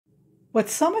With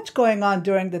so much going on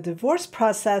during the divorce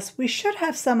process, we should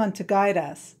have someone to guide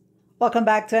us. Welcome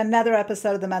back to another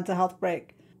episode of the Mental Health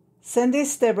Break. Cindy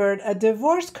Stibbard, a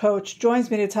divorce coach, joins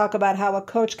me to talk about how a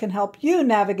coach can help you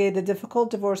navigate the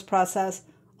difficult divorce process,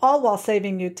 all while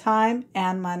saving you time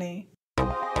and money.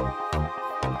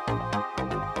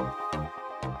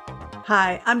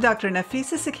 Hi, I'm Dr.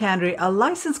 Nafisa Sikandri, a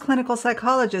licensed clinical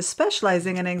psychologist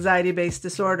specializing in anxiety-based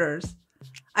disorders.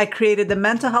 I created the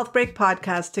Mental Health Break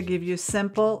podcast to give you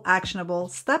simple, actionable,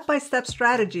 step-by-step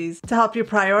strategies to help you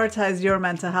prioritize your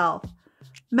mental health.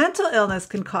 Mental illness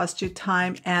can cost you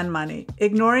time and money.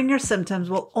 Ignoring your symptoms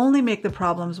will only make the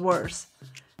problems worse.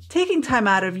 Taking time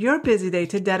out of your busy day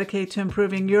to dedicate to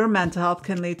improving your mental health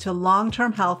can lead to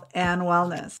long-term health and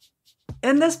wellness.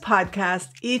 In this podcast,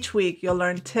 each week you'll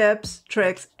learn tips,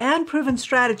 tricks, and proven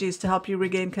strategies to help you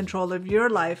regain control of your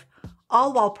life,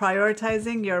 all while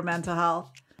prioritizing your mental health.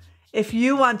 If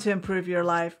you want to improve your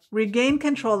life, regain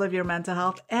control of your mental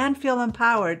health, and feel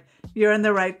empowered, you're in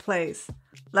the right place.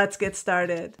 Let's get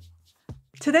started.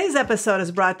 Today's episode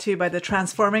is brought to you by the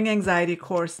Transforming Anxiety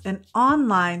course, an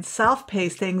online,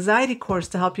 self-paced anxiety course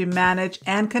to help you manage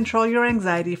and control your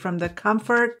anxiety from the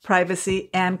comfort, privacy,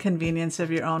 and convenience of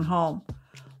your own home.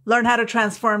 Learn how to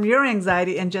transform your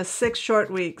anxiety in just 6 short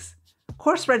weeks.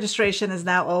 Course registration is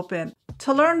now open.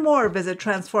 To learn more, visit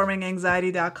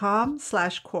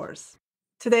transforminganxiety.com/course.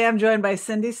 Today, I'm joined by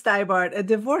Cindy Stibbard, a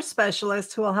divorce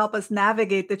specialist who will help us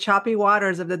navigate the choppy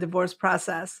waters of the divorce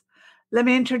process. Let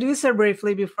me introduce her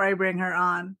briefly before I bring her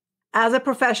on. As a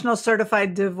professional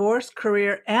certified divorce,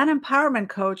 career, and empowerment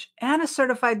coach, and a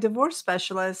certified divorce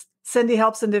specialist, Cindy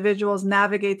helps individuals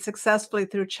navigate successfully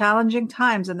through challenging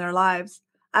times in their lives.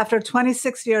 After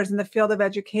 26 years in the field of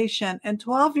education and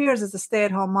 12 years as a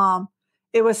stay-at-home mom,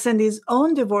 it was Cindy's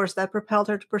own divorce that propelled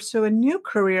her to pursue a new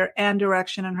career and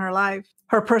direction in her life.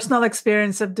 Her personal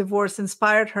experience of divorce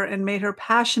inspired her and made her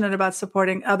passionate about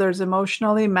supporting others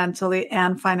emotionally, mentally,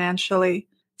 and financially.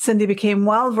 Cindy became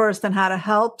well-versed in how to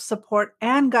help, support,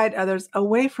 and guide others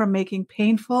away from making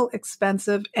painful,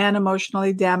 expensive, and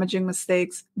emotionally damaging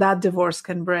mistakes that divorce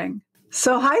can bring.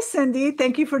 So hi, Cindy.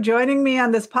 Thank you for joining me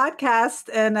on this podcast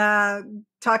and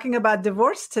talking about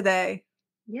divorce today.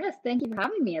 Yes, thank you for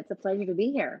having me. It's a pleasure to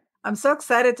be here. I'm so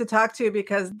excited to talk to you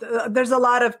because there's a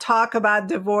lot of talk about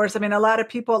divorce. I mean, a lot of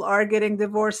people are getting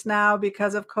divorced now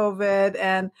because of COVID,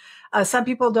 and some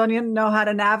people don't even know how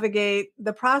to navigate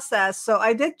the process. So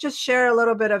I did just share a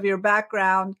little bit of your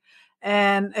background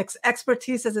and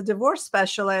expertise as a divorce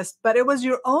specialist, but it was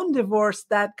your own divorce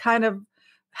that kind of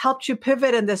helped you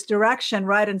pivot in this direction,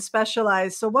 right, and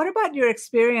specialize. So what about your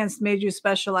experience made you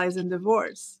specialize in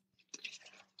divorce?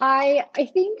 I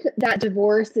think that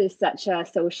divorce is such a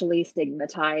socially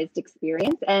stigmatized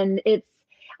experience, and it's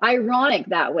ironic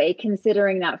that way,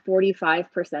 considering that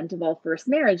 45% of all first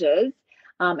marriages,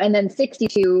 and then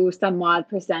 62 some odd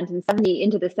percent and 70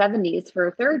 into the 70s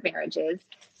for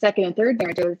second and third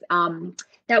marriages,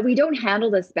 that we don't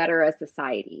handle this better as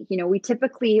society. You know, we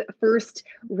typically first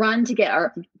run to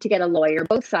get a lawyer,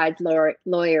 both sides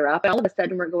lawyer up, and all of a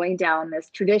sudden we're going down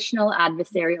this traditional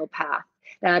adversarial path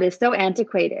that is so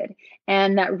antiquated,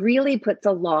 and that really puts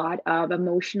a lot of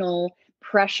emotional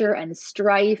pressure and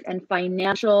strife and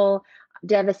financial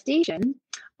devastation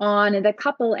on the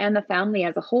couple and the family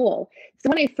as a whole. So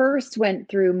when I first went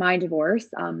through my divorce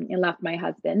and left my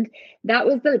husband, that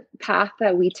was the path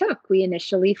that we took. We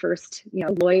initially first,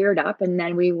 lawyered up, and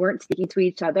then we weren't speaking to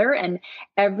each other. And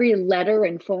every letter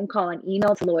and phone call and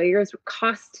email to lawyers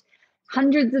cost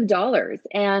hundreds of dollars.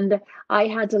 And I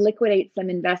had to liquidate some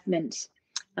investment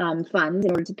funds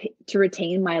in order to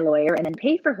retain my lawyer and then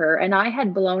pay for her. And I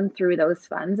had blown through those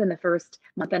funds in the first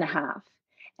month and a half.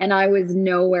 And I was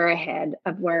nowhere ahead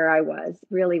of where I was,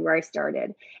 really where I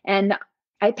started. And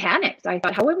I panicked. I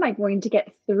thought, how am I going to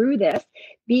get through this?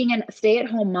 Being a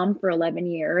stay-at-home mom for 11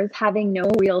 years, having no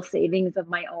real savings of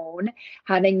my own,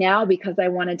 having now, because I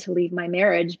wanted to leave my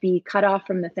marriage, be cut off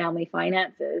from the family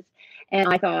finances. And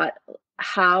I thought,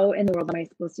 how in the world am I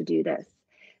supposed to do this?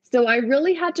 So I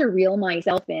really had to reel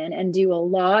myself in and do a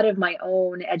lot of my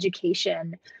own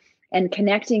education and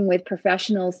connecting with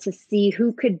professionals to see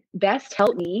who could best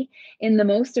help me in the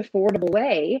most affordable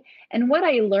way. And what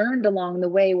I learned along the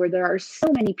way were there are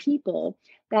so many people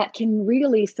that can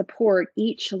really support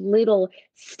each little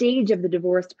stage of the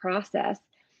divorce process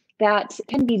that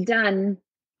can be done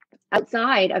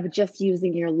outside of just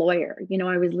using your lawyer.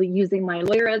 I was using my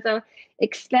lawyer as a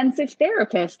expensive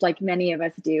therapist, like many of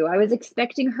us do. I was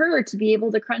expecting her to be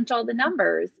able to crunch all the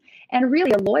numbers. And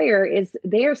really, a lawyer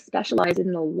they're specialized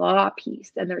in the law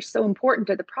piece, and they're so important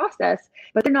to the process,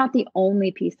 but they're not the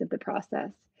only piece of the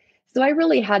process. So I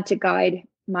really had to guide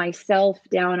myself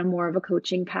down a more of a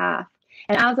coaching path.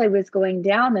 And as I was going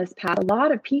down this path, a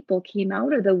lot of people came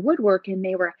out of the woodwork and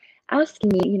they were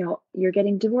asking me, you're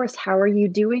getting divorced. How are you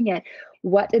doing it?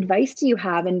 What advice do you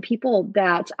have? And people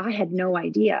that I had no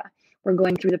idea were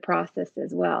going through the process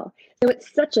as well. So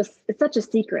it's such a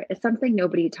secret. It's something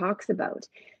nobody talks about.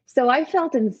 So I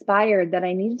felt inspired that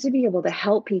I needed to be able to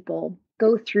help people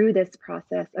go through this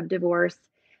process of divorce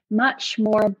much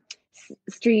more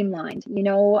streamlined.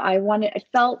 I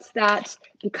felt that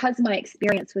because my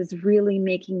experience was really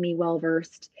making me well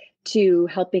versed to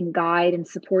helping guide and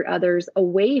support others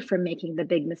away from making the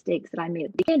big mistakes that I made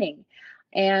at the beginning.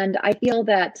 And I feel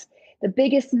that the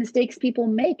biggest mistakes people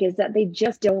make is that they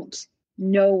just don't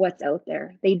know what's out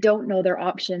there. They don't know their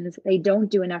options. They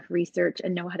don't do enough research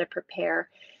and know how to prepare.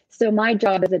 So my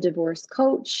job as a divorce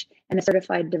coach and a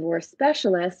certified divorce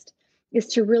specialist is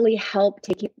to really help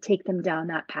take them down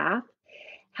that path,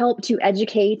 help to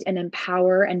educate and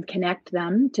empower and connect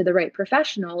them to the right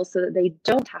professionals so that they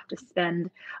don't have to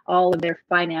spend all of their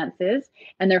finances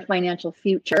and their financial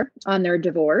future on their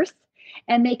divorce.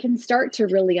 And they can start to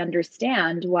really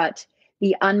understand what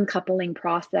the uncoupling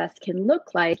process can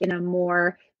look like in a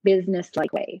more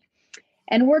business-like way.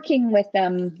 And working with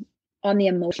them on the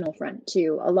emotional front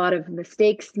too. A lot of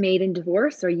mistakes made in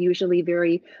divorce are usually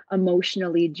very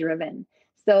emotionally driven.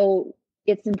 So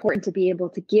it's important to be able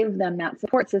to give them that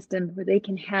support system where they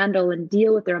can handle and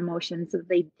deal with their emotions so that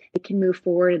they can move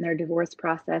forward in their divorce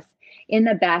process in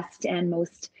the best and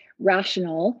most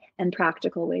rational and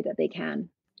practical way that they can.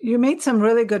 You made some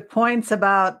really good points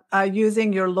about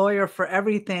using your lawyer for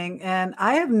everything. And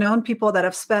I have known people that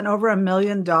have spent over $1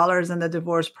 million in the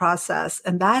divorce process.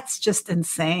 And that's just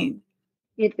insane.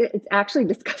 It's actually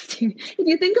disgusting if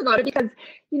you think about it, because,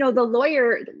 the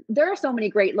lawyer, there are so many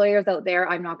great lawyers out there.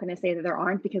 I'm not going to say that there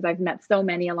aren't, because I've met so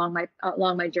many along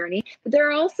my journey, but there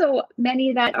are also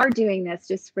many that are doing this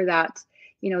just for that,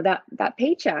 that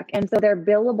paycheck. And so they're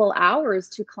billable hours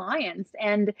to clients,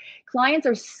 and clients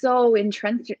are so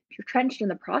entrenched in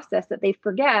the process that they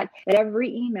forget that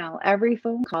every email, every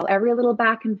phone call, every little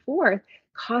back and forth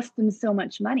cost them so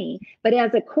much money. But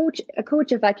as a coach,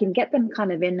 if I can get them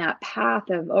kind of in that path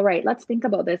of, all right, let's think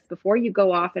about this before you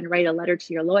go off and write a letter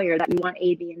to your lawyer that you want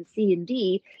A, B, and C and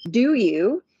D. Do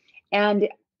you? And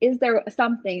is there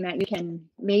something that you can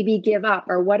maybe give up,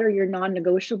 or what are your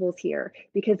non-negotiables here?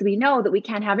 Because we know that we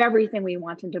can't have everything we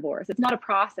want in divorce. It's not a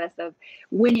process of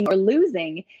winning or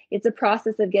losing. It's a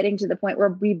process of getting to the point where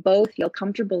we both feel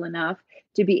comfortable enough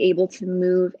to be able to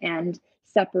move and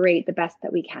separate the best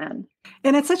that we can.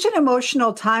 And it's such an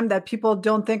emotional time that people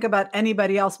don't think about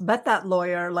anybody else but that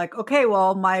lawyer. Like, okay,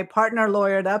 well, my partner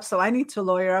lawyered up, so I need to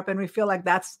lawyer up. And we feel like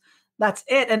that's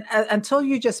it. And until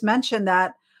you just mentioned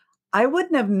that, I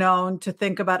wouldn't have known to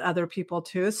think about other people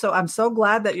too. So I'm so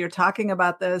glad that you're talking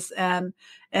about this and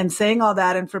saying all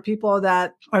that. And for people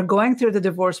that are going through the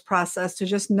divorce process, to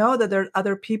just know that there are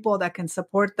other people that can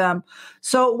support them.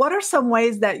 So what are some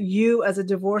ways that you as a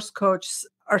divorce coach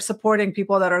are supporting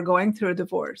people that are going through a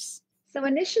divorce? So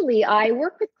initially, I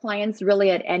work with clients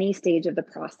really at any stage of the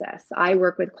process. I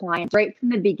work with clients right from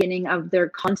the beginning of their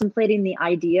contemplating the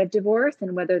idea of divorce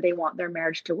and whether they want their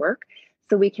marriage to work.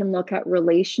 So we can look at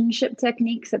relationship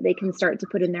techniques that they can start to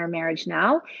put in their marriage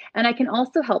now. And I can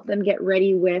also help them get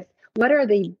ready with what are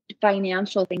the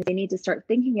financial things they need to start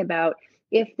thinking about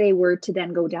if they were to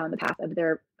then go down the path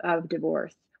of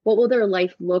divorce. What will their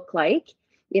life look like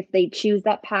if they choose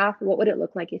that path? What would it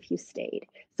look like if you stayed?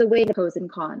 So weigh the pros and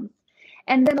cons.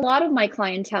 And then a lot of my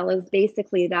clientele is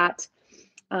basically that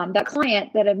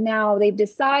client that they've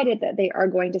decided that they are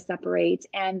going to separate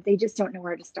and they just don't know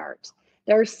where to start.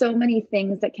 There are so many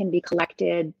things that can be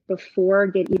collected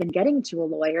before even getting to a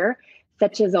lawyer,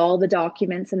 such as all the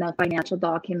documents and the financial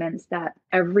documents that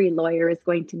every lawyer is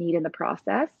going to need in the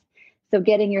process. So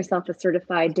getting yourself a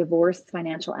certified divorce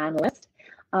financial analyst.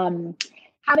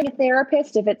 Having a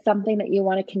therapist, if it's something that you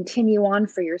want to continue on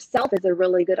for yourself, is a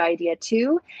really good idea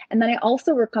too. And then I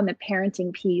also work on the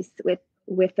parenting piece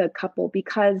with a couple,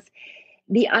 because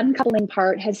the uncoupling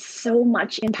part has so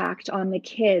much impact on the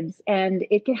kids, and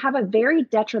it can have a very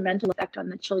detrimental effect on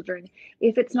the children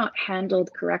if it's not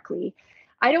handled correctly.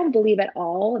 I don't believe at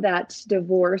all that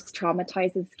divorce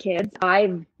traumatizes kids.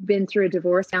 I've been through a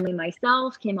divorce family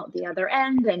myself, came out the other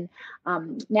end, and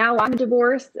now I'm a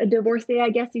divorcee,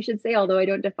 I guess you should say, although I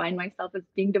don't define myself as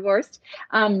being divorced.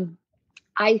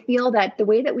 I feel that the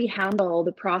way that we handle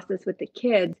the process with the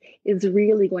kids is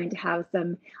really going to have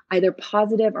some either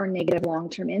positive or negative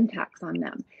long-term impacts on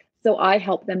them. So I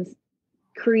help them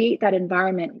create that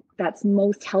environment that's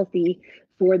most healthy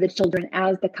for the children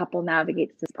as the couple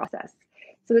navigates this process.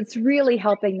 So it's really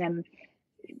helping them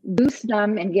boost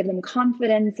them and give them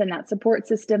confidence and that support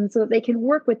system so that they can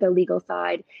work with the legal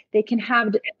side. They can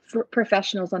have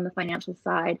professionals on the financial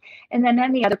side, and then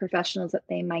any other professionals that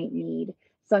they might need.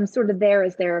 So I'm sort of there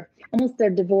as almost their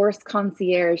divorce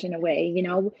concierge in a way,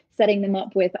 setting them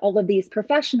up with all of these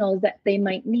professionals that they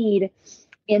might need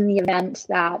in the event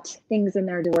that things in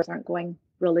their divorce aren't going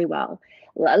really well.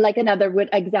 Like another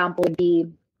example would be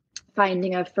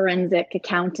finding a forensic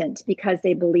accountant because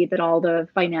they believe that all the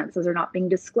finances are not being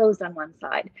disclosed on one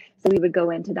side. So we would go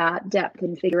into that depth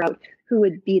and figure out who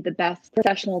would be the best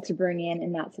professional to bring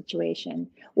in that situation.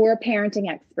 Or a parenting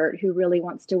expert who really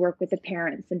wants to work with the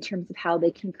parents in terms of how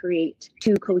they can create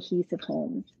two cohesive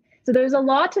homes. So there's a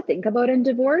lot to think about in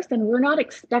divorce, and we're not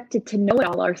expected to know it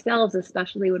all ourselves,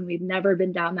 especially when we've never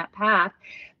been down that path.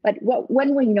 But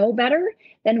when we know better,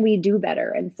 then we do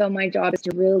better. And so my job is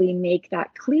to really make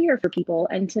that clear for people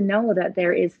and to know that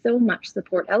there is so much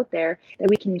support out there that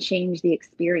we can change the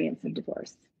experience of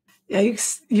divorce. Yeah,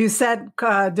 you said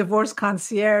divorce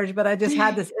concierge, but I just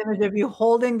had this image of you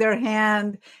holding their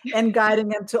hand and guiding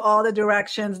them to all the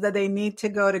directions that they need to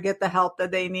go to get the help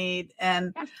that they need.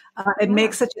 And it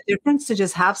makes such a difference to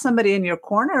just have somebody in your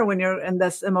corner when you're in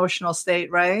this emotional state,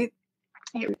 right?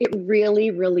 It really,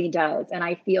 really does. And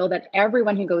I feel that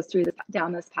everyone who goes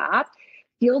down this path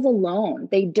feels alone.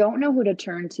 They don't know who to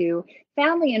turn to.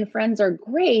 Family and friends are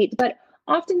great, but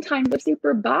oftentimes they're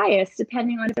super biased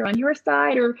depending on if they're on your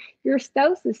side or your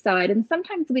spouse's side. And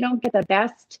sometimes we don't get the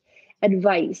best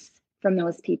advice from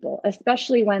those people,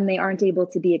 especially when they aren't able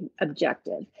to be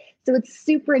objective. So it's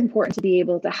super important to be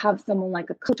able to have someone like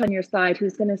a coach on your side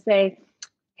who's going to say,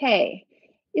 hey,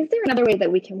 is there another way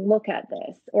that we can look at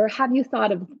this? Or have you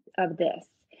thought of this?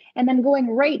 And then going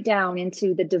right down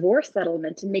into the divorce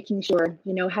settlement and making sure,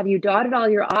 have you dotted all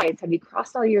your I's? Have you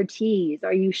crossed all your T's?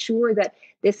 Are you sure that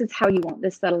this is how you want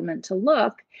this settlement to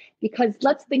look? Because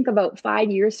let's think about 5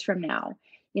 years from now.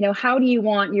 How do you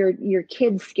want your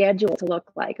kids' schedule to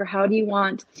look like? Or how do you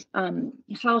want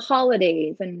how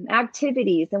holidays and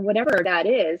activities and whatever that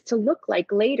is to look like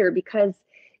later? Because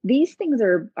these things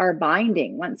are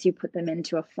binding once you put them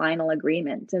into a final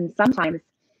agreement. And sometimes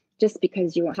just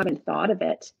because you haven't thought of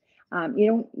it,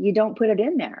 you don't put it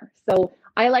in there. So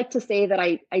I like to say that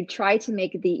I try to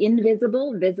make the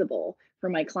invisible visible for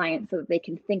my clients so that they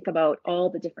can think about all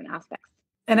the different aspects.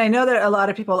 And I know that a lot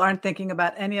of people aren't thinking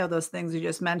about any of those things you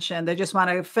just mentioned. They just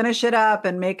want to finish it up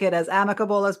and make it as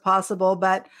amicable as possible.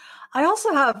 But I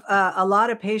also have a lot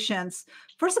of patients.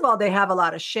 First of all, they have a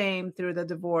lot of shame through the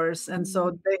divorce. And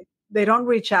so they don't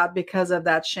reach out because of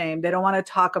that shame. They don't want to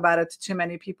talk about it to too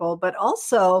many people. But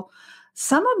also,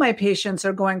 some of my patients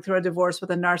are going through a divorce with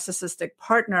a narcissistic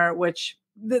partner, which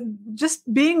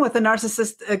just being with a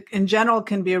narcissist in general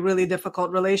can be a really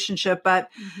difficult relationship. But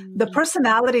the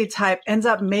personality type ends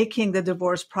up making the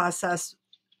divorce process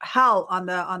hell on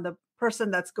the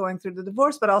person that's going through the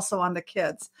divorce, but also on the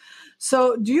kids.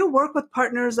 So do you work with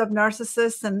partners of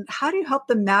narcissists, and how do you help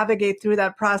them navigate through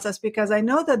that process? Because I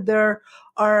know that there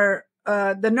are,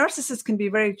 the narcissists can be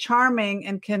very charming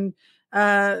and can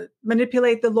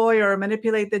manipulate the lawyer,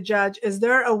 manipulate the judge. Is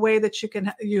there a way that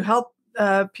you help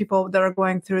people that are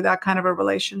going through that kind of a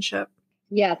relationship?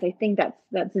 Yes, I think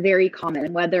that's very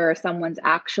common. Whether someone's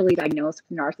actually diagnosed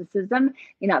with narcissism,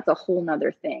 that's a whole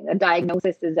nother thing. A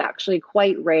diagnosis is actually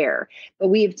quite rare, but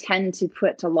we tend to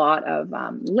put a lot of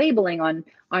labeling on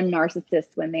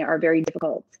narcissists when they are very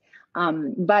difficult.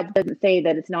 But it doesn't say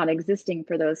that it's not existing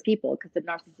for those people, because the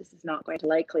narcissist is not going to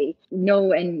likely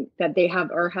know and that they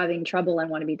are having trouble and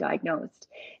want to be diagnosed.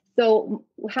 So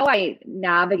how I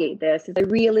navigate this is I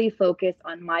really focus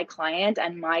on my client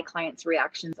and my client's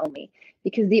reactions only,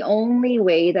 because the only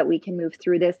way that we can move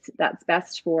through this that's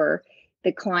best for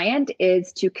the client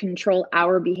is to control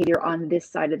our behavior on this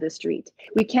side of the street.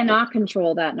 We cannot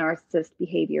control that narcissist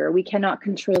behavior. We cannot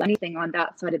control anything on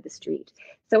that side of the street.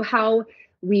 So how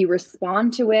we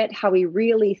respond to it, how we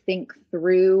really think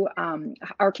through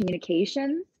our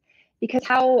communications, because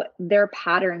how their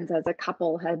patterns as a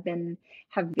couple have been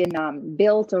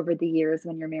built over the years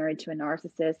when you're married to a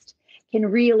narcissist can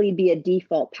really be a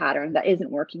default pattern that isn't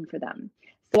working for them.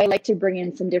 So I like to bring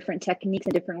in some different techniques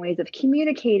and different ways of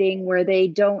communicating where they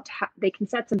can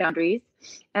set some boundaries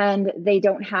and they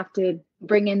don't have to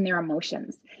bring in their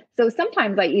emotions. So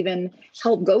sometimes I even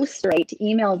help ghostwrite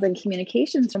emails and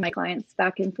communications from my clients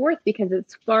back and forth, because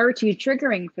it's far too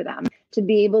triggering for them to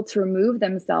be able to remove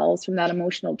themselves from that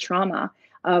emotional trauma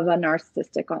of a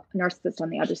narcissist on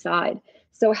the other side.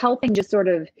 So helping just sort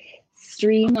of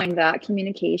streamline that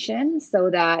communication so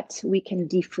that we can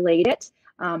deflate it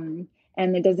and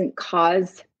it doesn't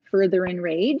cause further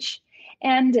enrage.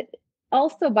 And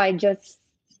also by just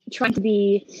trying to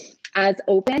be as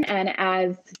open and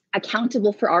as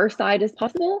accountable for our side as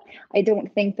possible. I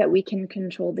don't think that we can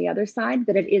control the other side,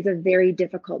 but it is a very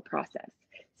difficult process.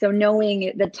 So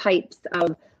knowing the types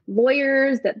of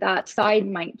lawyers that side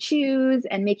might choose,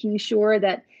 and making sure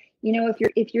that,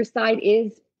 if your side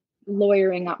is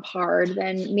lawyering up hard,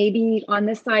 then maybe on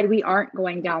this side we aren't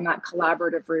going down that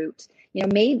collaborative route.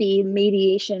 Maybe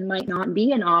mediation might not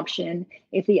be an option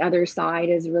if the other side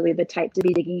is really the type to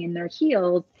be digging in their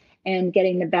heels and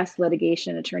getting the best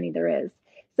litigation attorney there is.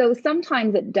 So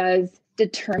sometimes it does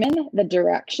determine the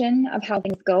direction of how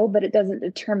things go, but it doesn't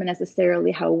determine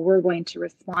necessarily how we're going to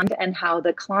respond, and how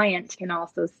the client can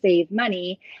also save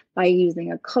money by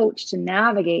using a coach to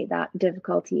navigate that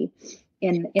difficulty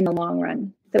in the long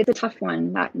run. So it's a tough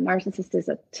one. That narcissist is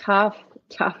a tough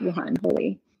one,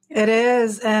 Holly. It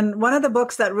is. And one of the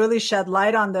books that really shed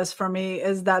light on this for me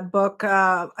is that book,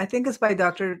 I think it's by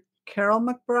Dr. Carol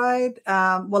McBride,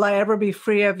 Will I Ever Be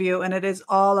Free of You? And it is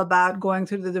all about going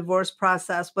through the divorce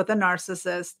process with a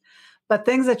narcissist, but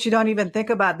things that you don't even think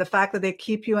about, the fact that they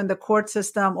keep you in the court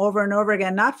system over and over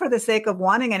again, not for the sake of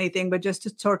wanting anything, but just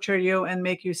to torture you and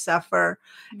make you suffer.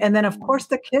 And then, of course,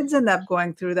 the kids end up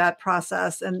going through that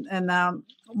process. And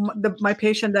my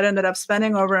patient that ended up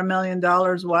spending over $1 million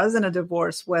was in a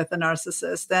divorce with a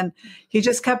narcissist. And he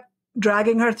just kept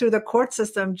dragging her through the court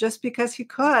system just because he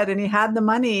could, and he had the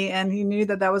money, and he knew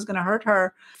that was going to hurt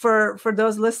her. For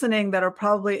those listening that are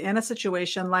probably in a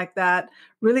situation like that,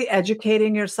 really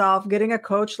educating yourself, getting a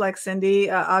coach like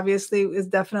Cindy, obviously is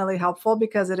definitely helpful,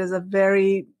 because it is a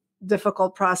very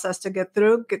difficult process to get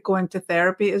through. Going to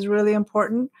therapy is really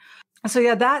important. So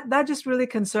yeah, that just really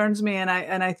concerns me. And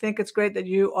I think it's great that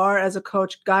you are, as a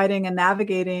coach, guiding and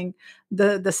navigating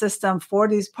the system for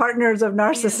these partners of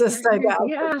narcissists, I guess.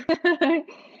 Yeah.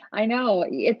 I know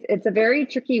it's a very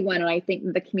tricky one. And I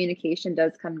think the communication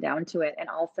does come down to it. And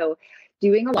also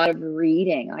doing a lot of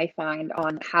reading, I find,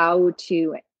 on how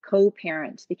to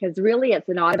co-parent, because really it's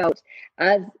not about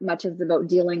as much as about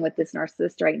dealing with this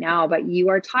narcissist right now, but you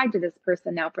are tied to this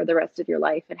person now for the rest of your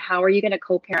life. And how are you going to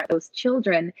co-parent those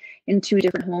children in 2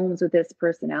 different homes with this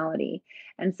personality?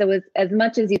 And so as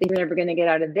much as you think you're never going to get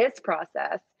out of this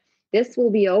process, this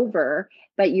will be over,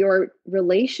 but your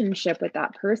relationship with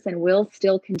that person will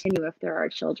still continue if there are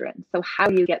children. So how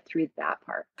do you get through that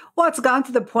part? Well, it's gone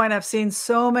to the point I've seen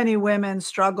so many women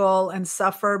struggle and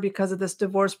suffer because of this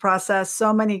divorce process.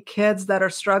 So many kids that are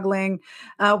struggling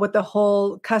with the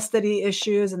whole custody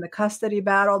issues and the custody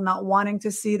battle, not wanting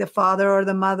to see the father or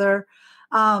the mother.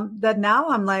 That now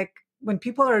I'm like, when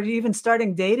people are even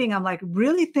starting dating, I'm like,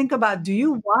 really think about, do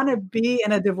you want to be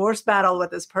in a divorce battle with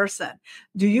this person?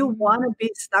 Do you want to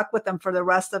be stuck with them for the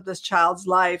rest of this child's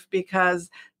life?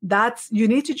 Because you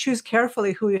need to choose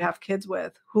carefully who you have kids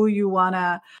with, who you want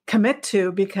to commit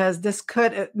to, because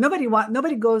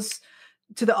nobody goes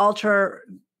to the altar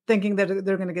thinking that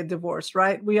they're going to get divorced,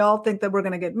 right? We all think that we're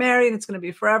going to get married, it's going to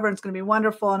be forever, it's going to be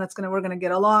wonderful, and we're going to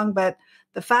get along. But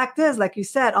the fact is, like you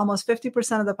said, almost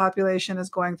 50% of the population is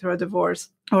going through a divorce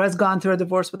or has gone through a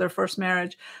divorce with their first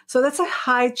marriage. So that's a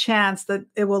high chance that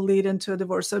it will lead into a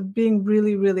divorce. So being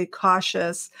really, really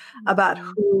cautious about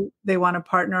who they want to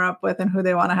partner up with and who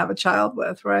they want to have a child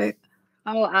with, right?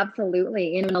 Oh,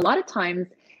 absolutely. And a lot of times,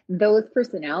 those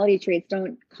personality traits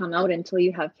don't come out until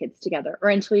you have kids together or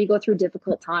until you go through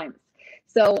difficult times.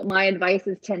 So my advice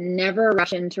is to never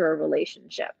rush into a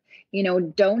relationship.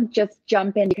 Don't just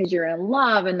jump in because you're in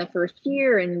love in the first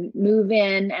year and move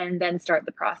in and then start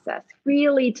the process.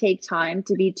 Really take time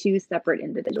to be 2 separate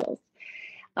individuals.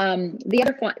 The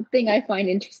other thing I find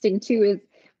interesting too is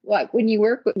when you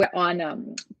work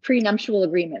on prenuptial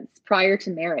agreements prior to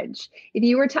marriage. If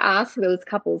you were to ask those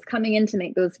couples coming in to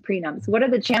make those prenups, what are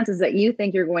the chances that you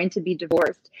think you're going to be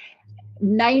divorced?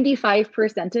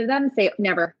 95% of them say,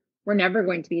 never. We're never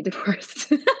going to be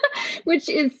divorced, which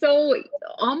is so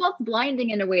almost blinding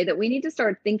in a way that we need to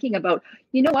start thinking about,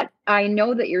 you know what? I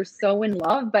know that you're so in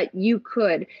love, but you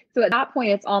could. So at that point,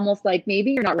 it's almost like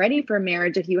maybe you're not ready for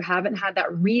marriage if you haven't had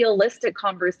that realistic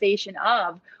conversation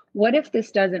of, what if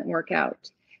this doesn't work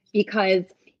out? Because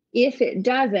if it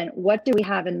doesn't, what do we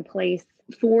have in place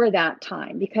for that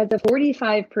time? Because of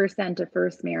 45% of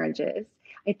first marriages,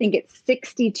 I think it's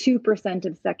 62%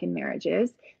 of second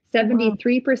marriages,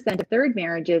 73% of third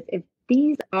marriages. If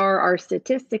these are our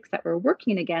statistics that we're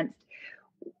working against,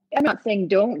 I'm not saying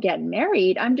don't get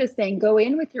married. I'm just saying go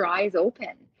in with your eyes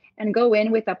open and go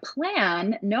in with a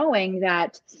plan, knowing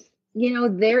that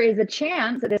there is a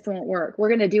chance that this won't work. We're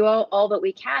going to do all that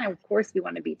we can. And of course, we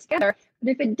want to be together.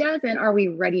 But if it doesn't, are we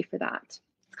ready for that?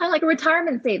 It's kind of like a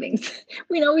retirement savings.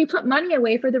 We know we put money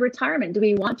away for the retirement. Do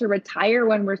we want to retire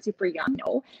when we're super young?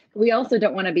 No. We also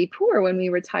don't want to be poor when we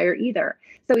retire either.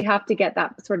 So we have to get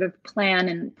that sort of plan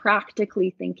and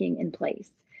practically thinking in place.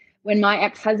 When my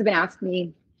ex-husband asked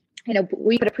me,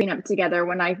 we put a prenup together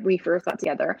when we first got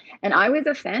together, and I was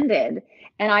offended.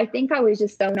 And I think I was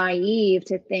just so naive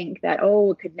to think that,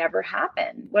 it could never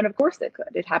happen. When of course it could.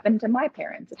 It happened to my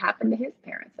parents. It happened to his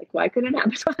parents. Like, why couldn't it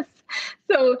happen to us?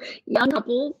 So young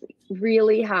couples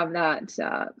really have that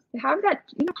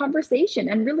conversation.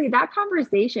 And really that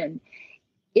conversation,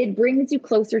 it brings you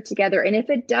closer together. And if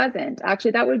it doesn't,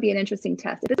 actually, that would be an interesting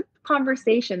test. If it's a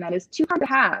conversation that is too hard to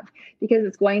have because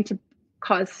it's going to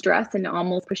cause stress and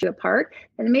almost push you apart,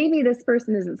 then maybe this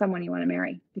person isn't someone you want to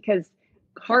marry, because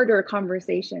harder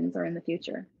conversations are in the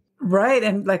future. Right.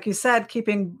 And like you said,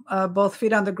 keeping both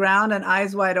feet on the ground and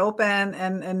eyes wide open,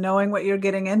 and knowing what you're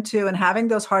getting into and having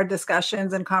those hard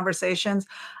discussions and conversations.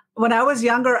 When I was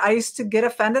younger, I used to get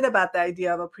offended about the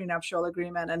idea of a prenuptial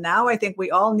agreement. And now I think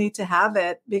we all need to have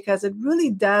it, because it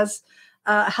really does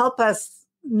help us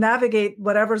navigate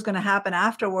whatever's going to happen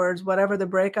afterwards, whatever the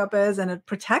breakup is, and it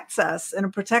protects us and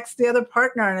it protects the other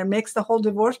partner, and it makes the whole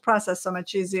divorce process so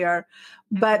much easier.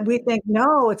 But we think,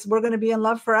 no, we're going to be in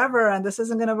love forever, and this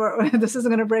isn't going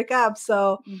to break up.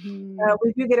 So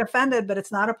we do get offended, but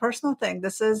it's not a personal thing.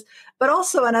 But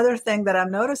also another thing that I'm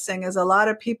noticing is a lot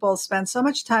of people spend so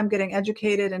much time getting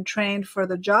educated and trained for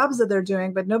the jobs that they're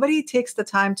doing, but nobody takes the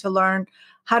time to learn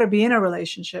how to be in a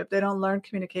relationship. They don't learn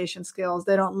communication skills.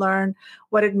 They don't learn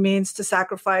what it means to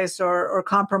sacrifice or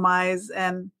compromise.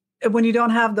 And when you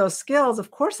don't have those skills, of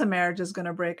course, a marriage is going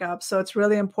to break up. So it's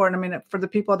really important. I mean, for the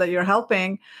people that you're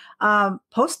helping,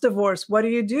 post-divorce, what do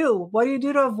you do? What do you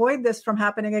do to avoid this from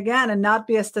happening again and not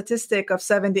be a statistic of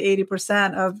 70,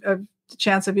 80% of the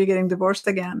chance of you getting divorced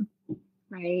again?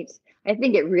 Right. I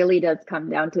think it really does come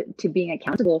down to being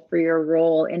accountable for your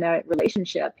role in a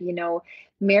relationship.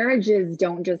 Marriages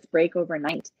don't just break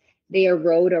overnight. They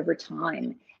erode over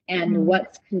time. And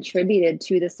what's contributed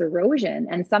to this erosion,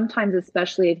 and sometimes,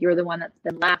 especially if you're the one that's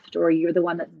been left or you're the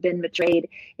one that's been betrayed,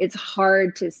 it's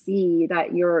hard to see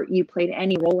that you played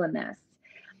any role in this.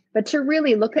 But to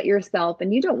really look at yourself,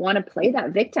 and you don't want to play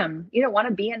that victim. You don't want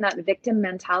to be in that victim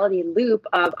mentality loop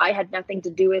of, I had nothing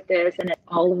to do with this, and it's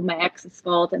all of my ex's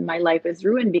fault, and my life is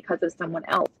ruined because of someone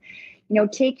else.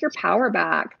 Take your power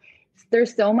back.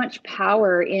 There's so much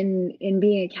power in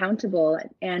being accountable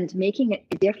and making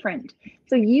it different.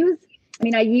 So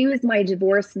I use my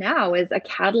divorce now as a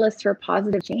catalyst for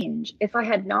positive change. If I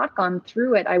had not gone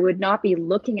through it, I would not be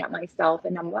looking at myself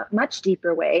in a much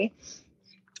deeper way.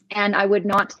 And I would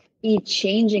not be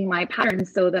changing my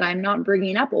patterns so that I'm not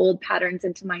bringing up old patterns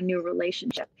into my new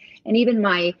relationship. And even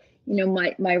my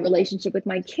relationship with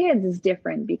my kids is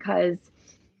different, because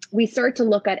we start to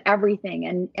look at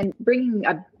everything and bringing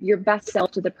your best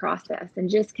self to the process, and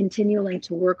just continuing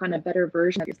to work on a better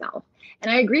version of yourself.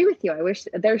 And I agree with you. I wish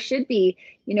there should be,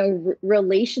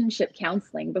 relationship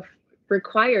counseling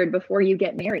required before you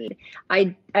get married.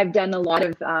 I've done a lot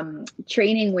of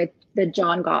training with the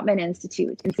John Gottman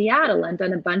Institute in Seattle, and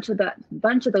done a bunch of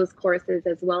those courses,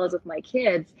 as well as with my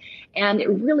kids. And it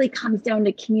really comes down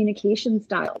to communication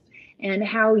styles and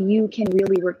how you can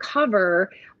really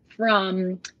recover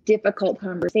from difficult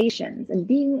conversations,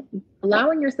 and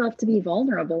allowing yourself to be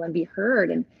vulnerable and be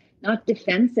heard, and not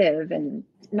defensive, and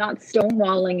not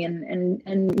stonewalling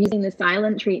and using the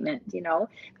silent treatment.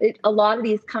 A lot of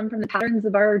these come from the patterns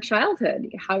of our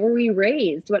childhood. How were we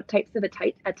raised? What types of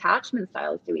attachment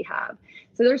styles do we have?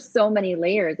 So there's so many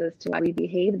layers as to why we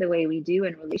behave the way we do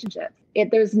in relationships.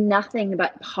 There's nothing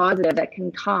but positive that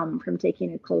can come from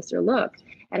taking a closer look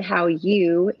at how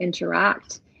you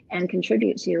interact and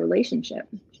contribute to your relationship.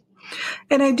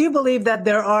 And I do believe that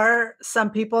there are some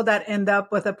people that end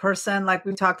up with a person, like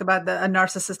we talked about, a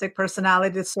narcissistic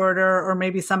personality disorder, or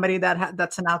maybe somebody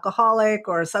that's an alcoholic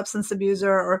or a substance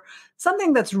abuser, or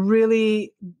something that's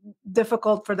really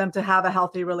difficult for them to have a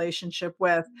healthy relationship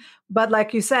with. But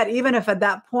like you said, even if at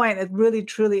that point it really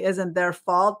truly isn't their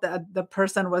fault, that the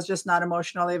person was just not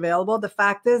emotionally available, the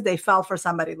fact is they fell for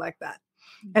somebody like that.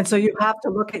 And so you have to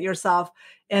look at yourself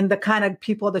and the kind of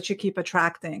people that you keep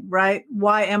attracting, right?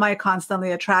 Why am I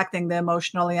constantly attracting the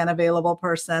emotionally unavailable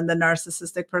person, the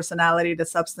narcissistic personality, the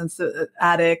substance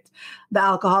addict, the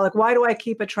alcoholic? Why do I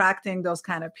keep attracting those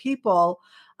kind of people?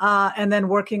 And then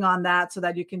working on that so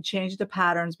that you can change the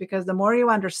patterns, because the more you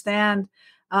understand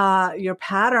your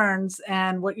patterns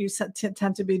and what you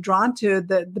tend to be drawn to,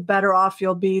 the better off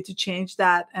you'll be to change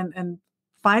that and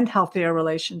find healthier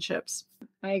relationships.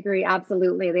 I agree.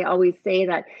 Absolutely. They always say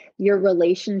that your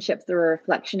relationships are a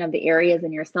reflection of the areas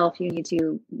in yourself that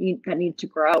need to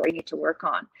grow or you need to work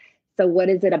on. So what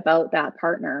is it about that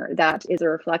partner that is a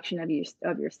reflection of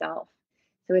yourself?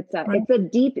 So Right. it's a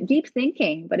deep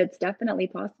thinking, but it's definitely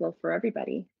possible for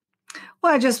everybody.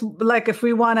 Well, I just like if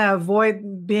we want to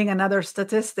avoid being another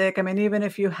statistic, I mean, even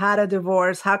if you had a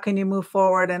divorce, how can you move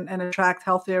forward and attract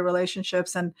healthier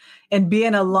relationships and be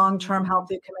in a long-term, Mhm.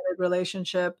 healthy, committed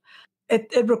relationship?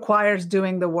 It requires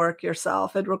doing the work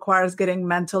yourself. It requires getting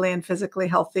mentally and physically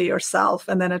healthy yourself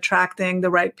and then attracting the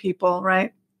right people,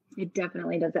 right? It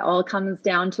definitely does. It all comes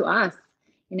down to us.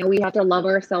 We have to love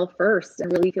ourselves first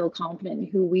and really feel confident in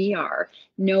who we are,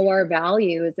 know our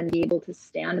values, and be able to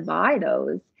stand by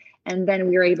those. And then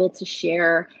we're able to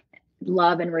share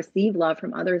love and receive love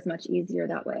from others much easier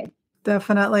that way.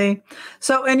 Definitely.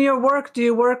 So in your work, do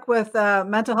you work with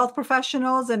mental health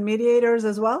professionals and mediators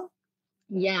as well?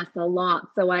 Yes, a lot.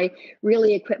 So I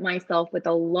really equip myself with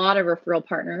a lot of referral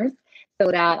partners so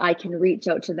that I can reach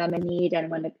out to them in need and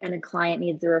when a client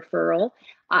needs a referral.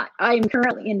 I'm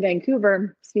currently in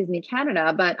Vancouver,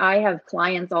 Canada, but I have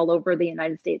clients all over the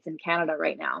United States and Canada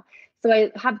right now. So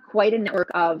I have quite a network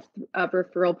of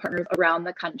referral partners around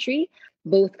the country,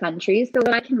 both countries, so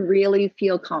that I can really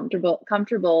feel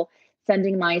comfortable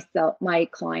sending my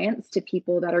clients to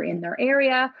people that are in their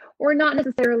area or not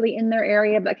necessarily in their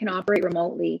area, but can operate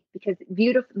remotely. Because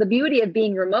the beauty of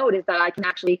being remote is that I can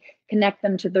actually connect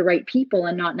them to the right people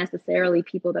and not necessarily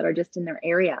people that are just in their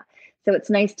area. So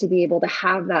it's nice to be able to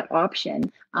have that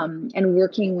option, and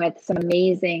working with some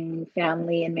amazing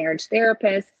family and marriage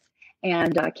therapists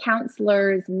and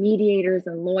counselors, mediators,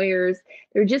 and lawyers.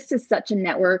 There just is such a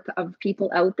network of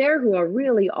people out there who are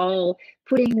really all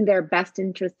putting their best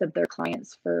interests of their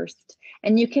clients first.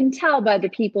 And you can tell by the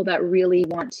people that really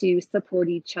want to support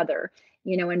each other,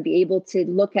 and be able to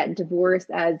look at divorce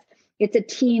as it's a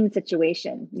team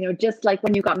situation, just like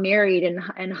when you got married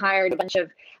and hired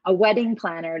a wedding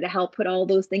planner to help put all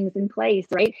those things in place,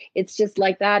 right? It's just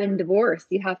like that in divorce.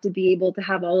 You have to be able to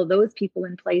have all of those people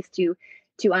in place to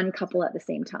uncouple at the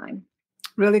same time.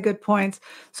 Really good points.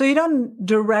 So you don't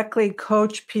directly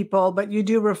coach people, but you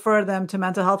do refer them to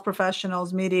mental health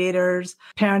professionals, mediators,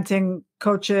 parenting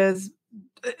coaches.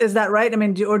 Is that right? I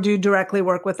mean, do you directly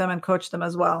work with them and coach them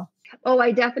as well? Oh,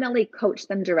 I definitely coach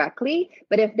them directly,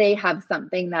 but if they have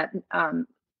something that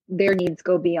their needs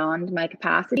go beyond my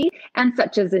capacity, and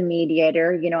such as a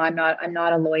mediator, I'm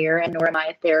not a lawyer, and nor am I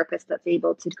a therapist that's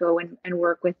able to go and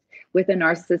work with a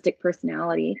narcissistic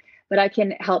personality, but I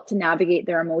can help to navigate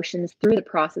their emotions through the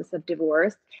process of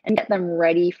divorce and get them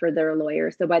ready for their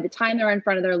lawyer. So by the time they're in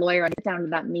front of their lawyer and sit down to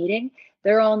that meeting,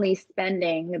 they're only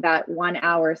spending that 1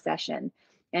 hour session,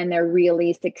 and they're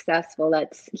really successful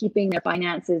at keeping their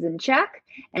finances in check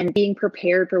and being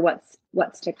prepared for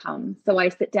what's to come. So I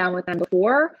sit down with them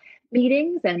before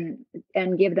meetings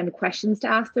and give them questions to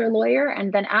ask their lawyer,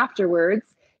 and then afterwards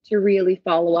to really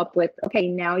follow up with, okay,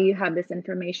 now you have this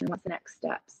information, what's the next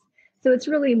steps? So it's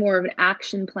really more of an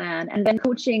action plan, and then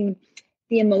coaching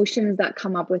the emotions that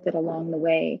come up with it along the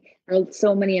way. There are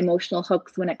so many emotional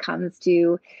hooks when it comes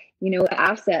to,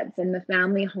 assets and the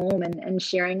family home and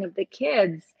sharing of the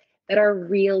kids that are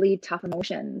really tough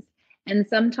emotions. And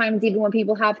sometimes even when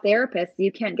people have therapists,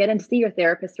 you can't get in to see your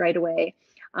therapist right away.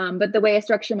 But the way I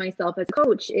structure myself as a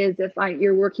coach is if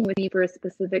you're working with me for a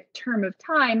specific term of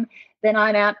time, then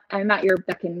I'm at your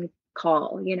beck and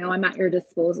call. I'm at your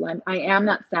disposal. I am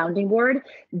that sounding board.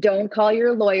 Don't call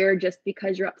your lawyer just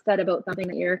because you're upset about something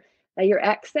that your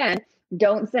ex said.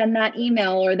 Don't send that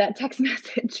email or that text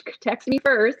message. Text me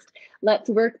first. Let's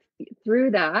work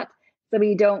through that so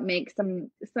we don't make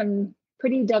some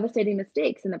pretty devastating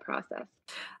mistakes in the process.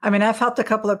 I mean, I've helped a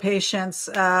couple of patients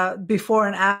before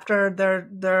and after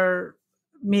their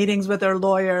meetings with their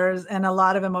lawyers, and a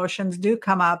lot of emotions do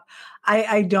come up.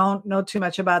 I don't know too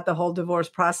much about the whole divorce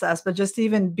process, but just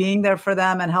even being there for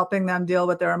them and helping them deal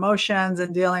with their emotions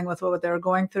and dealing with what they're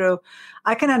going through,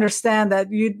 I can understand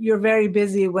that you're very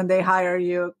busy when they hire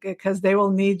you because they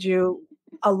will need you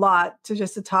a lot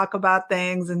to talk about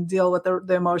things and deal with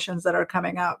the emotions that are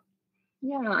coming up.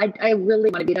 Yeah, I really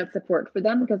want to be that support for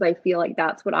them because I feel like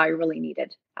that's what I really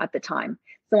needed at the time.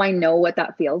 So I know what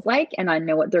that feels like and I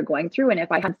know what they're going through. And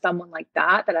if I had someone like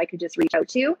that I could just reach out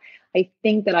to, I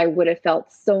think that I would have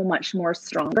felt so much more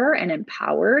stronger and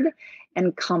empowered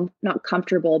and not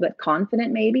comfortable, but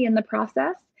confident maybe in the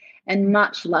process, and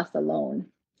much less alone.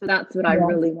 So that's what I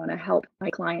really want to help my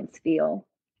clients feel.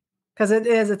 Because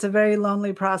it's a very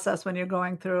lonely process when you're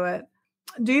going through it.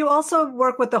 Do you also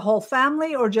work with the whole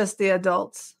family or just the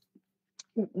adults?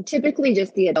 Typically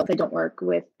just the adults. I don't work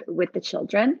with the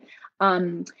children.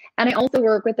 And I also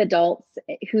work with adults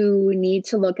who need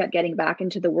to look at getting back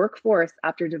into the workforce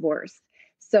after divorce.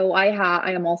 So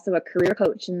I am also a career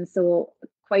coach, and so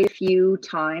quite a few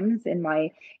times in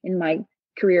my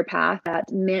career path that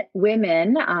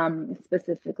women,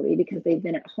 specifically because they've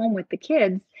been at home with the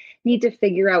kids, need to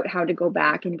figure out how to go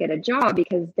back and get a job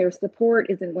because their support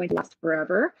isn't going to last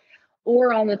forever.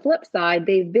 Or on the flip side,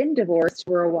 they've been divorced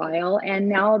for a while and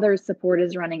now their support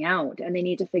is running out and they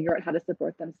need to figure out how to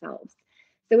support themselves.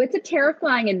 So it's a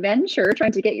terrifying adventure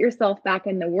trying to get yourself back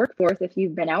in the workforce if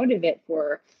you've been out of it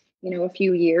for, a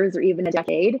few years or even a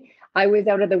decade. I was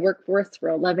out of the workforce for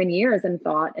 11 years and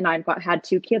had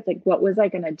 2 kids. Like, what was I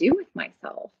going to do with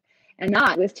myself? And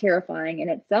that was terrifying in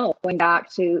itself, going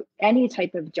back to any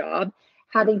type of job,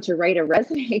 having to write a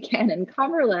resume again and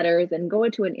cover letters and go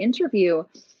to an interview.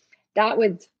 That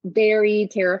was very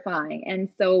terrifying. And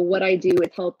so what I do is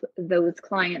help those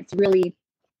clients really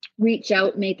reach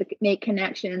out, make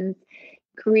connections,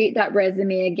 create that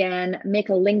resume again, make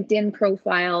a LinkedIn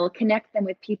profile, connect them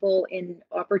with people in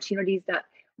opportunities that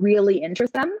really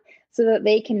interest them so that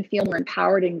they can feel more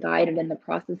empowered and guided in the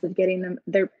process of getting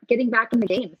back in the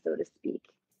game, so to speak.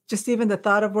 Just even the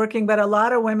thought of working, but a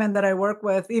lot of women that I work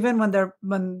with, even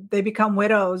when they become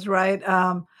widows, right?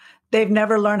 They've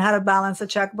never learned how to balance a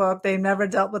checkbook. They've never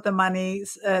dealt with the money.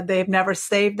 They've never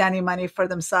saved any money for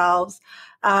themselves.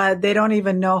 They don't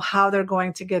even know how they're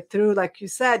going to get through. Like you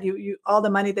said, you all the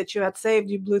money that you had saved,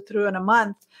 you blew through in a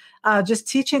month. Just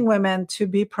teaching women to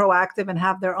be proactive and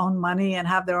have their own money and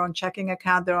have their own checking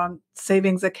account, their own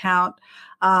savings account,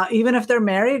 even if they're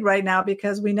married right now,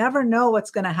 because we never know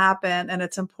what's going to happen. And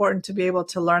it's important to be able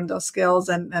to learn those skills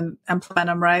and implement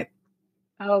them, right?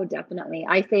 Oh, definitely.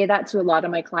 I say that to a lot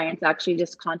of my clients actually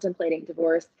just contemplating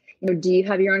divorce. Do you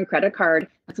have your own credit card?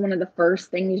 That's one of the first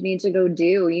things you need to go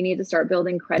do. You need to start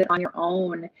building credit on your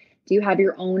own. Do you have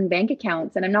your own bank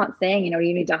accounts? And I'm not saying, you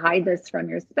need to hide this from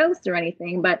your spouse or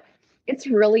anything, but it's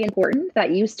really important that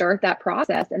you start that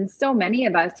process. And so many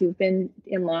of us who've been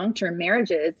in long-term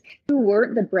marriages who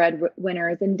weren't the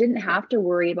breadwinners and didn't have to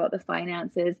worry about the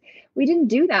finances, we didn't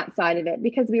do that side of it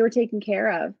because we were taken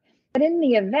care of. But in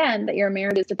the event that your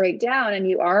marriage is to break down and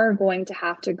you are going to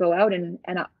have to go out and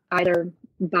either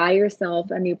buy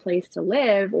yourself a new place to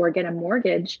live or get a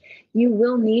mortgage, you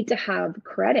will need to have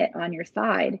credit on your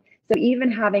side. So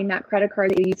even having that credit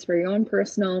card that you use for your own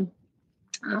personal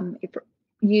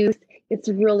use, it's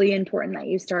really important that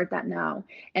you start that now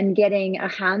and getting a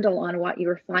handle on what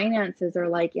your finances are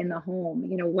like in the home.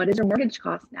 What is your mortgage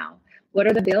cost now? What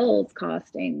are the bills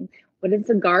costing? What does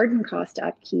the garden cost to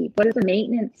upkeep? What are the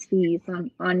maintenance fees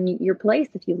on your place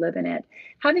if you live in it?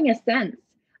 Having a sense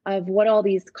of what all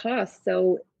these cost.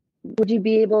 So would you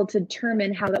be able to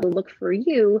determine how that will look for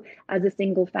you as a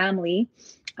single family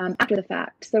after the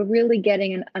fact? So really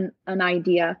getting an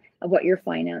idea of what your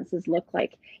finances look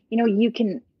like. You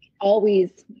can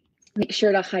always make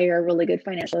sure to hire a really good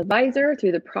financial advisor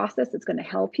through the process. It's going to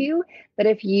help you. But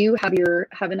if you have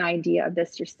an idea of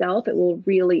this yourself, it will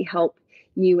really help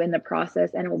you in the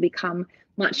process, and it will become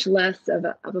much less of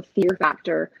a fear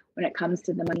factor when it comes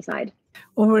to the money side.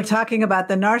 When we're talking about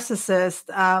the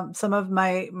narcissist, some of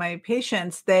my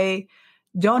patients, they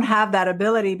don't have that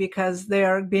ability because they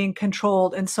are being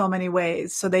controlled in so many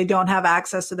ways. So they don't have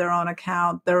access to their own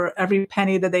account. Every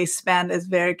penny that they spend is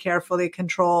very carefully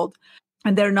controlled.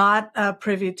 And they're not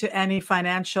privy to any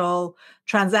financial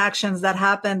transactions that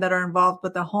happen that are involved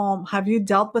with the home. Have you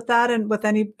dealt with that and with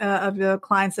any of the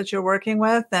clients that you're working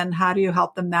with? And how do you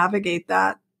help them navigate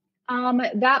that?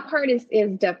 That part is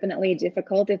definitely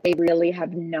difficult if they really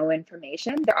have no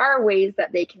information. There are ways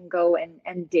that they can go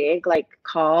and dig, like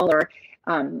call or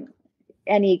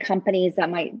any companies that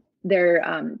might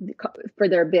for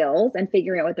their bills and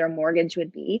figuring out what their mortgage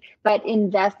would be. But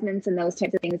investments and those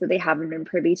types of things that they haven't been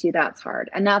privy to, that's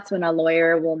hard. And that's when a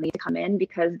lawyer will need to come in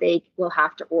because they will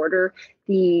have to order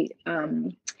the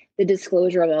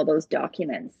disclosure of all those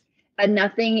documents. And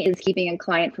nothing is keeping a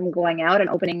client from going out and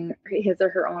opening his or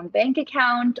her own bank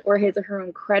account or his or her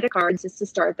own credit cards just to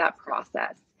start that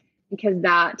process, because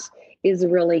that is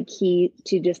really key,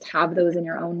 to just have those in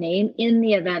your own name. In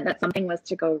the event that something was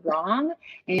to go wrong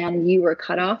and you were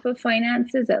cut off of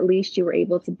finances, at least you were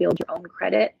able to build your own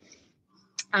credit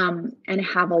and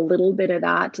have a little bit of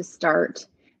that to start.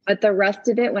 But the rest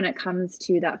of it, when it comes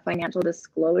to that financial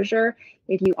disclosure,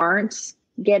 if you aren't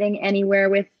getting anywhere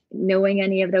with knowing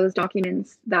any of those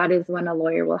documents, that is when a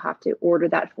lawyer will have to order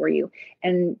that for you.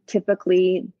 And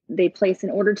typically they place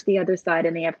an order to the other side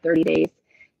and they have 30 days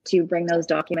to bring those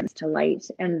documents to light.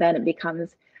 And then it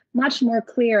becomes much more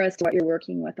clear as to what you're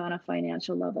working with on a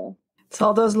financial level. It's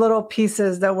all those little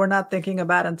pieces that we're not thinking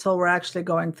about until we're actually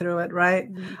going through it, right?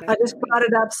 I just Definitely. brought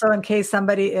it up so in case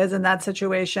somebody is in that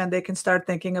situation, they can start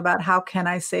thinking about how can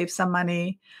I save some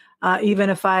money, even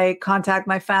if I contact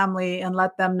my family and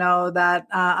let them know that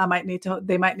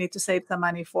they might need to save some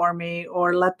money for me,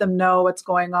 or let them know what's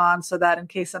going on so that in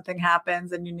case something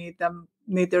happens and you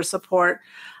need their support.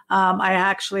 I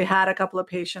actually had a couple of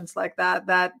patients like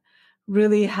that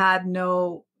really had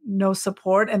no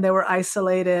support, and they were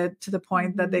isolated to the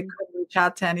point that they Mhm. couldn't reach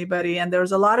out to anybody, and there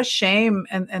was a lot of shame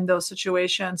in those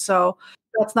situations. So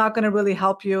that's not going to really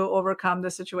help you overcome the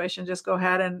situation. Just go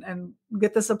ahead and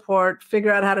get the support,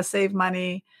 figure out how to save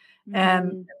money,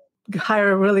 and Mhm.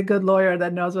 hire a really good lawyer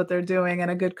that knows what they're doing and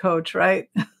a good coach, right?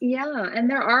 Yeah, and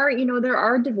there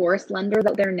are divorce lenders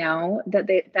out there now that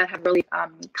have really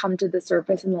come to the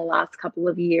surface in the last couple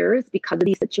of years because of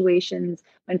these situations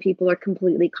when people are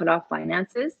completely cut off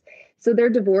finances. So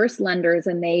they're divorce lenders,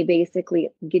 and they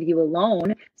basically give you a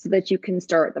loan so that you can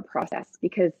start the process,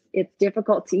 because it's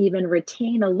difficult to even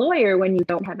retain a lawyer when you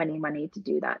don't have any money to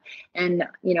do that. And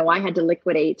I had to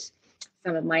liquidate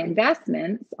some of my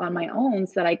investments on my own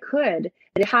so that I could.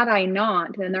 But had I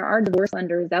not, then there are divorce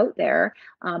lenders out there,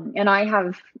 and I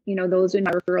have, those in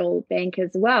my referral bank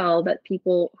as well, that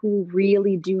people who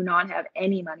really do not have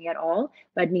any money at all,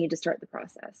 but need to start the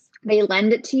process. They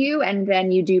lend it to you, and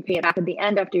then you do pay it back at the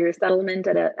end after your settlement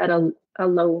at a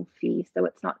low fee. So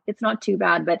it's not too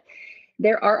bad, but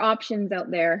there are options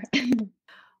out there.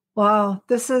 Wow,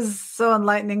 this is so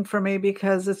enlightening for me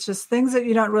because it's just things that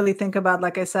you don't really think about,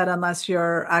 like I said, unless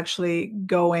you're actually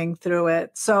going through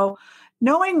it. So,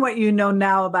 knowing what you know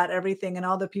now about everything and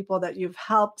all the people that you've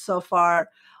helped so far,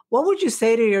 what would you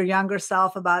say to your younger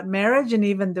self about marriage and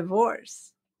even divorce?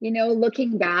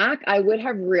 Looking back, I would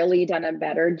have really done a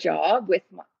better job with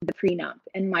the prenup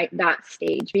and that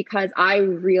stage, because I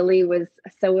really was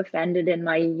so offended in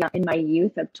my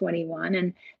youth of 21,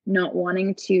 and not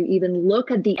wanting to even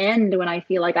look at the end when I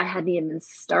feel like I hadn't even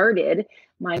started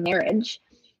my marriage.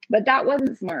 But that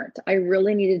wasn't smart. I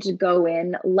really needed to go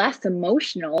in less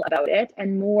emotional about it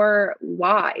and more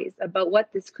wise about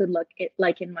what this could look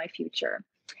like in my future.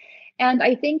 And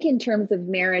I think in terms of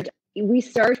marriage, we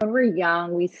start when we're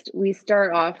young, we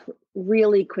start off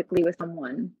really quickly with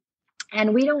someone.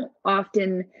 And we don't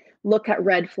often look at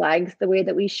red flags the way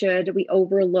that we should. We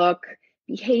overlook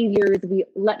behaviors, we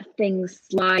let things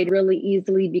slide really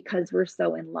easily because we're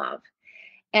so in love.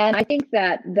 And I think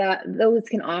that those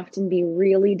can often be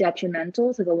really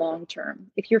detrimental to the long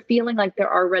term. If you're feeling like there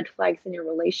are red flags in your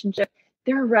relationship,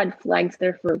 there are red flags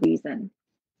there for a reason.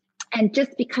 And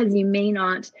just because you may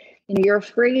not, you're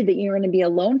afraid that you're going to be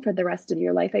alone for the rest of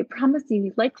your life, I promise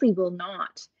you likely will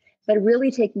not. But really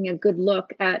taking a good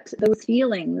look at those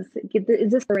feelings.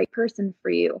 Is this the right person for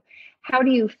you? How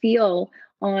do you feel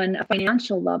on a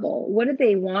financial level? What do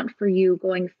they want for you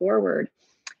going forward?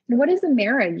 And what does a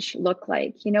marriage look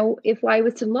like? If I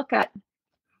was to look at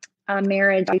a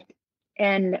marriage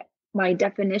and my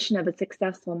definition of a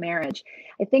successful marriage,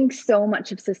 I think so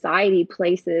much of society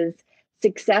places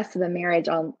success of a marriage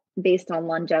on based on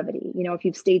longevity, if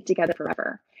you've stayed together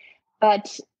forever.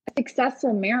 But a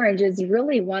successful marriage is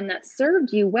really one that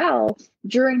served you well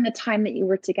during the time that you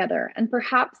were together. And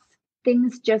perhaps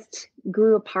things just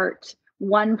grew apart.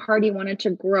 One party wanted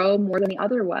to grow more than the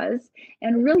other was,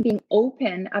 and really being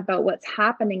open about what's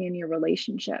happening in your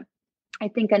relationship. I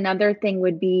think another thing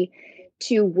would be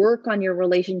to work on your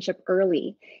relationship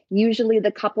early. Usually,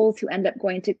 the couples who end up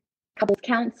going to couples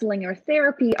counseling or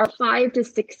therapy are 5 to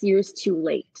 6 years too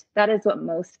late. That is what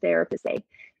most therapists say.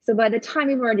 So by the time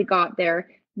you've already got there,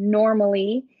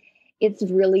 normally it's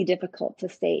really difficult to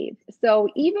save. So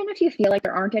even if you feel like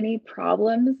there aren't any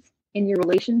problems in your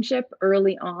relationship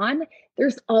early on,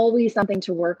 there's always something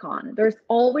to work on. There's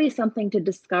always something to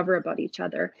discover about each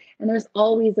other. And there's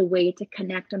always a way to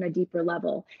connect on a deeper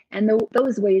level. And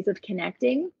those ways of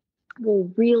connecting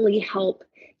will really help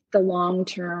the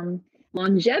long-term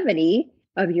longevity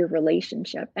of your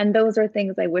relationship. And those are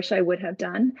things I wish I would have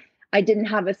done. I didn't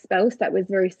have a spouse that was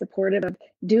very supportive of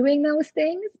doing those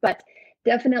things, but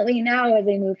definitely now as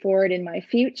I move forward in my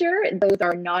future, those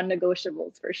are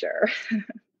non-negotiables for sure.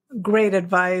 Great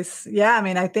advice. Yeah, I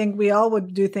mean, I think we all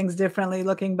would do things differently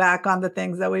looking back on the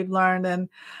things that we've learned, and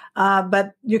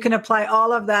but you can apply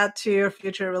all of that to your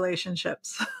future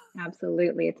relationships.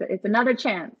 Absolutely. It's another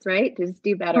chance, right? To just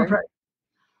do better. Right.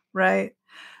 Right.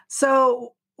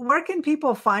 So, where can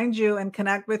people find you and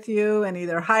connect with you and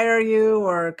either hire you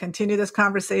or continue this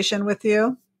conversation with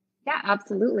you? Yeah,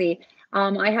 absolutely.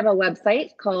 I have a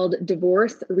website called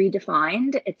Divorce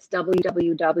Redefined. It's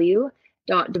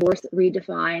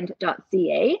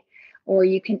www.divorceredefined.ca. or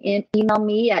you can email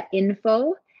me at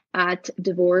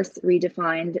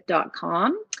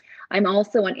info@divorceredefined.com. I'm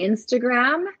also on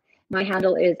Instagram. My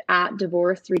handle is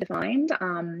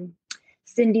 @divorceredefined.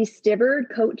 Cindy Stibbard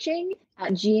coaching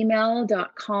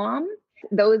 @gmail.com.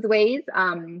 Those ways,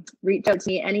 reach out to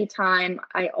me anytime.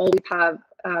 I always have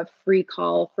a free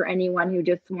call for anyone who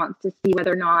just wants to see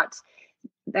whether or not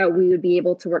that we would be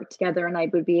able to work together and I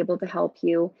would be able to help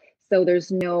you. So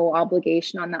there's no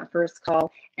obligation on that first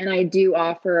call. And I do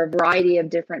offer a variety of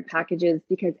different packages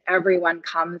because everyone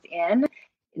comes in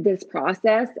this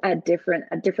process at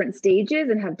different stages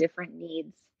and have different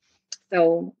needs.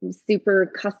 So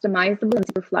super customizable and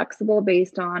super flexible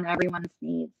based on everyone's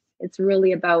needs. It's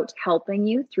really about helping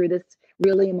you through this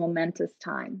really momentous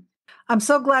time. I'm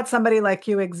so glad somebody like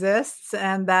you exists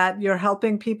and that you're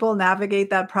helping people navigate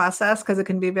that process, because it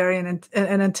can be very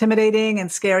an intimidating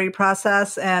and scary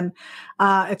process. And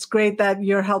it's great that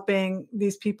you're helping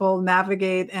these people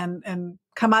navigate and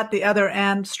come out the other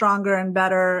end stronger and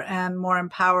better and more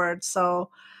empowered. So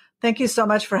thank you so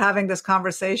much for having this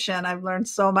conversation. I've learned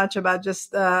so much about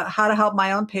just how to help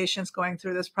my own patients going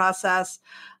through this process,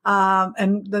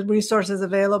 and the resources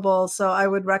available. So I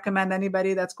would recommend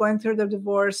anybody that's going through the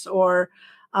divorce or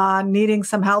needing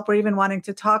some help or even wanting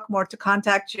to talk more to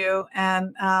contact you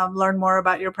and learn more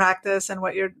about your practice and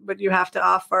what you have to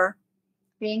offer.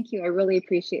 Thank you. I really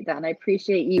appreciate that. And I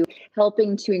appreciate you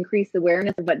helping to increase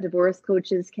awareness of what divorce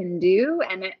coaches can do.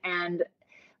 And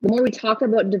the more we talk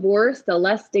about divorce, the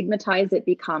less stigmatized it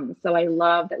becomes. So I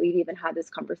love that we've even had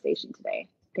this conversation today.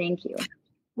 Thank you.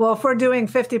 Well, if we're doing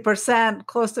 50%,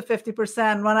 close to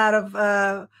 50%, 1 out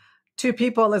of 2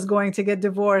 people is going to get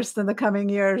divorced in the coming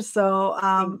years. So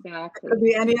Exactly. it could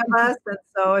be any of us. And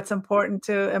so it's important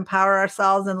to empower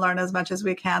ourselves and learn as much as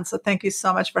we can. So thank you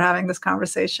so much for having this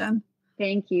conversation.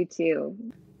 Thank you too.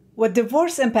 With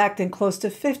divorce impacting close to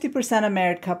 50% of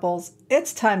married couples,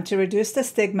 it's time to reduce the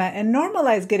stigma and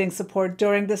normalize getting support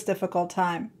during this difficult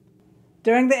time.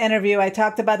 During the interview, I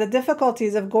talked about the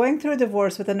difficulties of going through a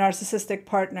divorce with a narcissistic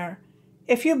partner.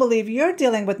 If you believe you're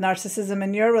dealing with narcissism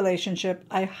in your relationship,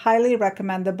 I highly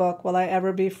recommend the book Will I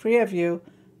Ever Be Free of You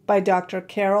by Dr.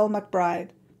 Carol McBride.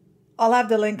 I'll have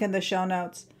the link in the show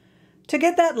notes. To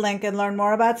get that link and learn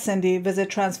more about Cindy, visit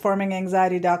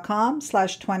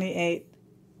transforminganxiety.com/28.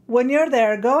 When you're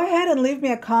there, go ahead and leave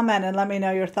me a comment and let me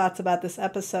know your thoughts about this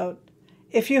episode.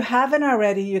 If you haven't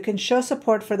already, you can show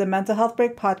support for the Mental Health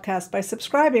Break podcast by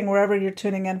subscribing wherever you're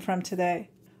tuning in from today.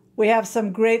 We have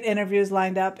some great interviews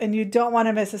lined up, and you don't want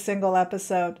to miss a single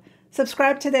episode.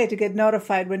 Subscribe today to get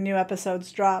notified when new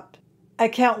episodes drop. I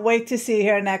can't wait to see you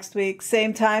here next week.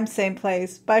 Same time, same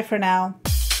place. Bye for now.